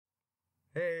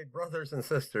Hey, brothers and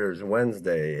sisters,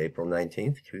 Wednesday, April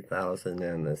 19th,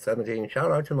 2017. Shout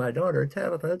out to my daughter,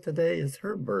 Tabitha. Today is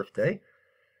her birthday.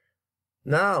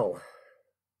 Now,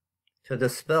 to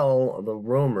dispel the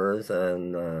rumors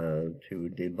and to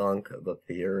debunk the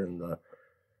fear and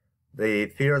the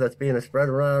fear that's being spread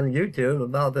around YouTube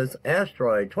about this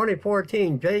asteroid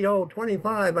 2014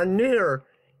 J025, a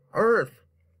near-Earth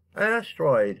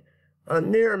asteroid, a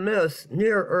near-miss,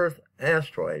 near-Earth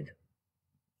asteroid.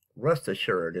 Rest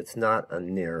assured, it's not a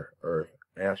near-Earth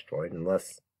asteroid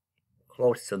unless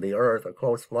close to the Earth, a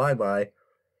close flyby,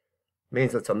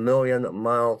 means it's 1,000,000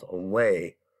 miles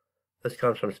away. This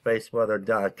comes from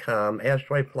spaceweather.com.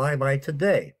 Asteroid flyby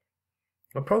today.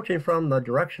 Approaching from the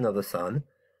direction of the sun,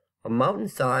 a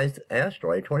mountain-sized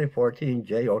asteroid 2014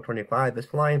 J025 is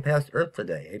flying past Earth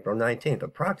today, April 19th,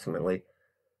 approximately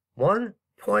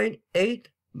 1.8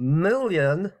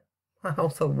 million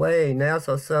miles away.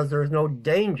 NASA says there is no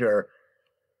danger.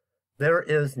 There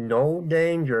is no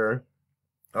danger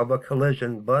of a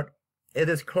collision, but it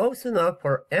is close enough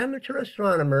for amateur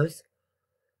astronomers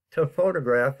to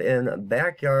photograph in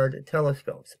backyard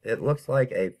telescopes. It looks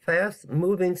like a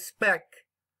fast-moving speck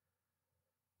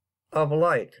of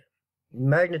light,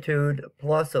 magnitude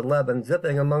plus 11,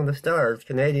 zipping among the stars.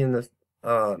 Canadian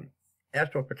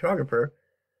astrophotographer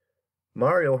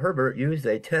Mario Herbert used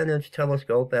a 10-inch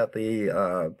telescope at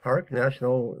the Parc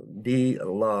National de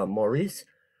la Maurice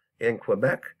in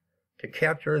Quebec to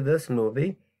capture this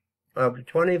movie of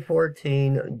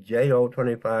 2014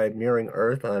 J025 nearing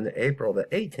Earth on April the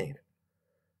 18th.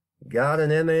 Got an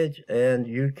image, and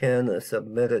you can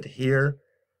submit it here.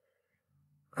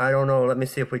 I don't know. Let me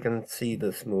see if we can see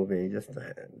this movie. Just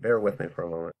bear with me for a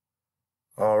moment.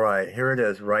 All right, here it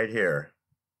is right here.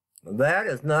 That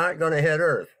is not going to hit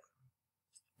Earth.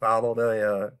 Follow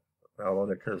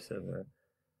the cursive.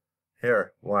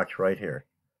 Here, watch right here.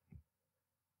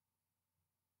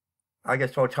 I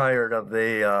get so tired of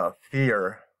the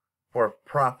fear for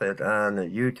profit on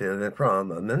YouTube and from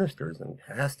ministers and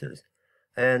pastors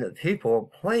and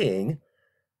people playing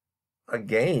a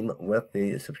game with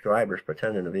the subscribers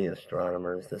pretending to be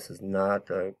astronomers. This is not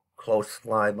a close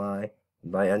flyby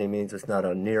by any means. It's not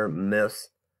a near miss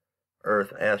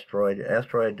Earth asteroid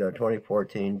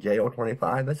 2014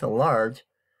 J025. It's a large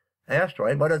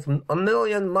asteroid, but it's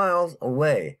 1,000,000 miles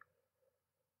away.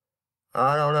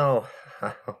 I don't know.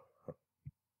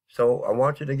 So I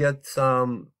want you to get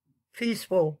some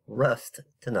peaceful rest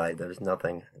tonight. There's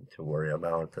nothing to worry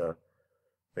about.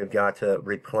 We've got to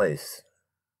replace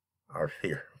our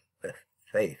fear with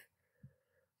faith.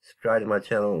 Subscribe to my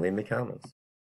channel and leave me comments.